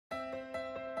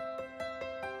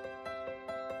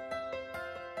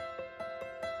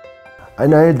I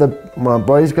know that my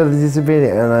body's got a disability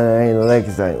and I know the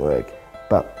legs don't work,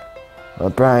 but my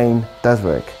brain does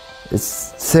work. It's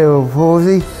cerebral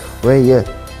palsy, where your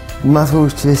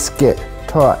muscles just get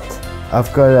tight.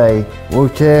 I've got a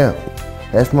wheelchair,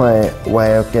 that's my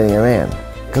way of getting around.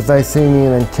 Because they see me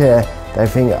in a chair, they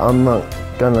think I'm not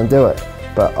gonna do it,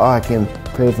 but I can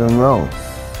prove them wrong.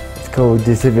 It's called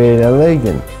disability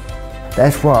illusion.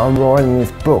 That's why I'm writing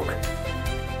this book,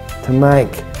 to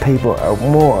make people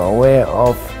more aware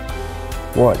of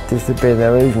what disability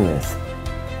illusion is,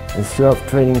 and stop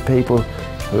treating people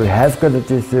who have got a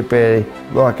disability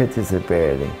like a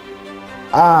disability.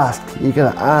 You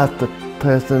gotta ask the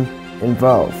person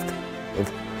involved.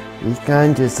 You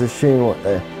can't just assume what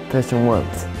the person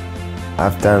wants.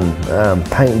 I've done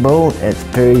paintball, it's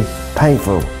very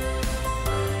painful.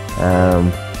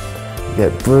 You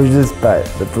get bruises, but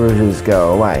the bruises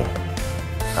go away.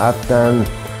 I've done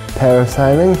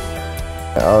parasailing.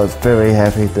 I was very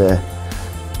happy to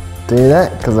do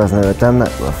that because I've never done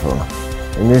that before.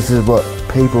 And this is what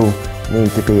people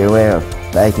need to be aware of.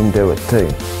 They can do it too.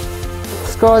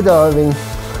 Skydiving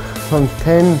from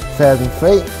 10,000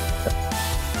 feet.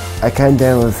 I came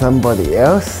down with somebody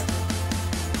else.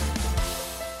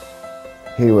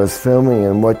 He was filming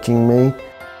and watching me,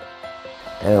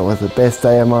 and it was the best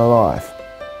day of my life.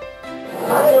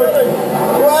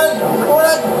 What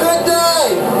a good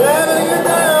day! You're having a good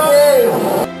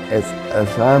day, It's a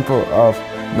sample of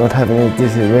not having a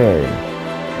disability.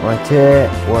 My chair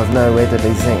was nowhere to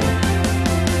be seen.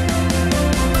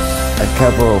 A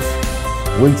couple of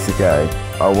weeks ago,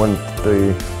 I wanted to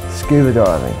do scuba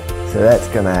diving, so that's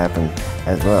going to happen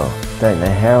as well. Don't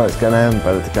know how it's going to happen,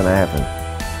 but it's going to happen.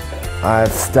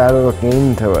 I've started looking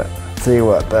into it, see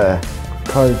what the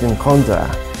pros and cons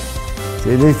are.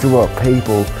 See, this is what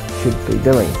people should be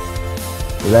doing.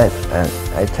 So that's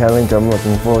a challenge I'm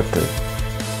looking forward to.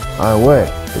 I work,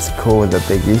 it's called The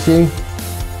Big Issue,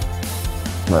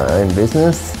 my own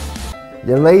business.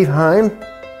 You leave home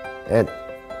at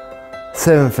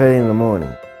 7:30 in the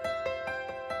morning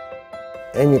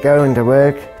and you go into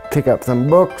work, pick up some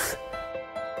books.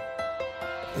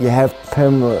 You have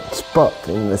permanent spots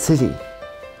in the city.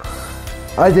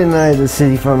 I didn't know the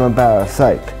city from a bar of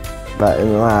soap, but in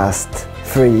the last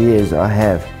 3 years I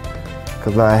have,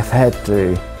 because I've had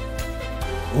to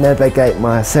navigate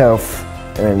myself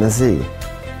around the city,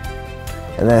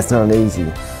 and that's not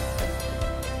easy.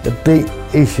 The Big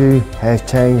Issue has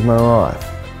changed my life,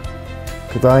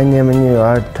 because I never knew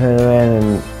I'd turn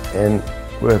around and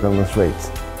work on the streets.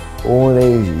 All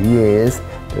these years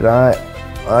that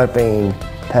I've been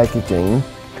packaging,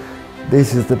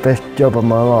 this is the best job of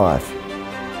my life.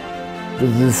 The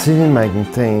decision-making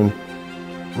team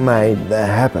made that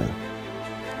happen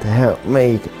to help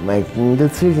me making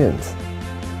decisions,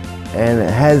 and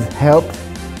it has helped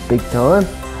big time,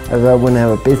 as I wouldn't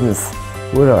have a business,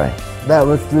 would I? That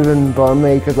was driven by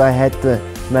me because I had to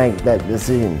make that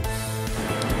decision.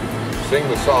 Sing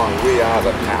the song, We Are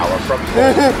the Power from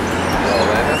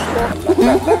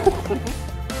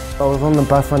I was on the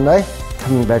bus one day,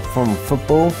 coming back from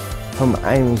football, from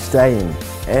Amy Stadium,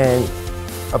 and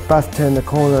a bus turned the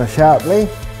corner sharply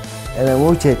and a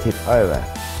wheelchair tipped over.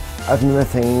 I've never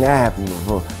seen that happen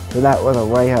before, so that was a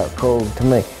wake-up call to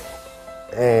me.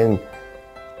 And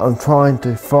I'm trying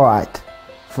to fight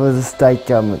for the state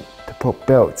government to put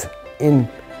belts in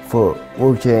for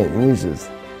wheelchair users.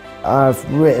 I've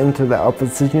written to the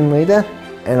opposition leader,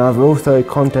 and I've also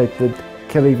contacted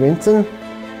Kelly Vincent.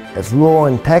 It's law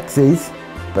in taxis,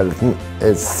 but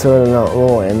it's sort of not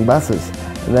law in buses.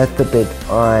 And that's the bit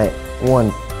I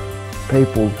want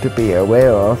people to be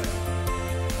aware of.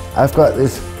 I've got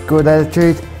this good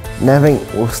attitude, nothing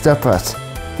will stop us.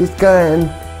 Just go and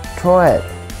try it,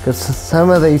 because some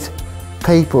of these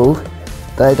people,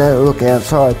 they don't look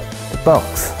outside the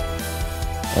box.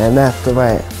 And that's the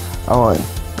way I want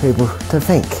people to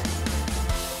think.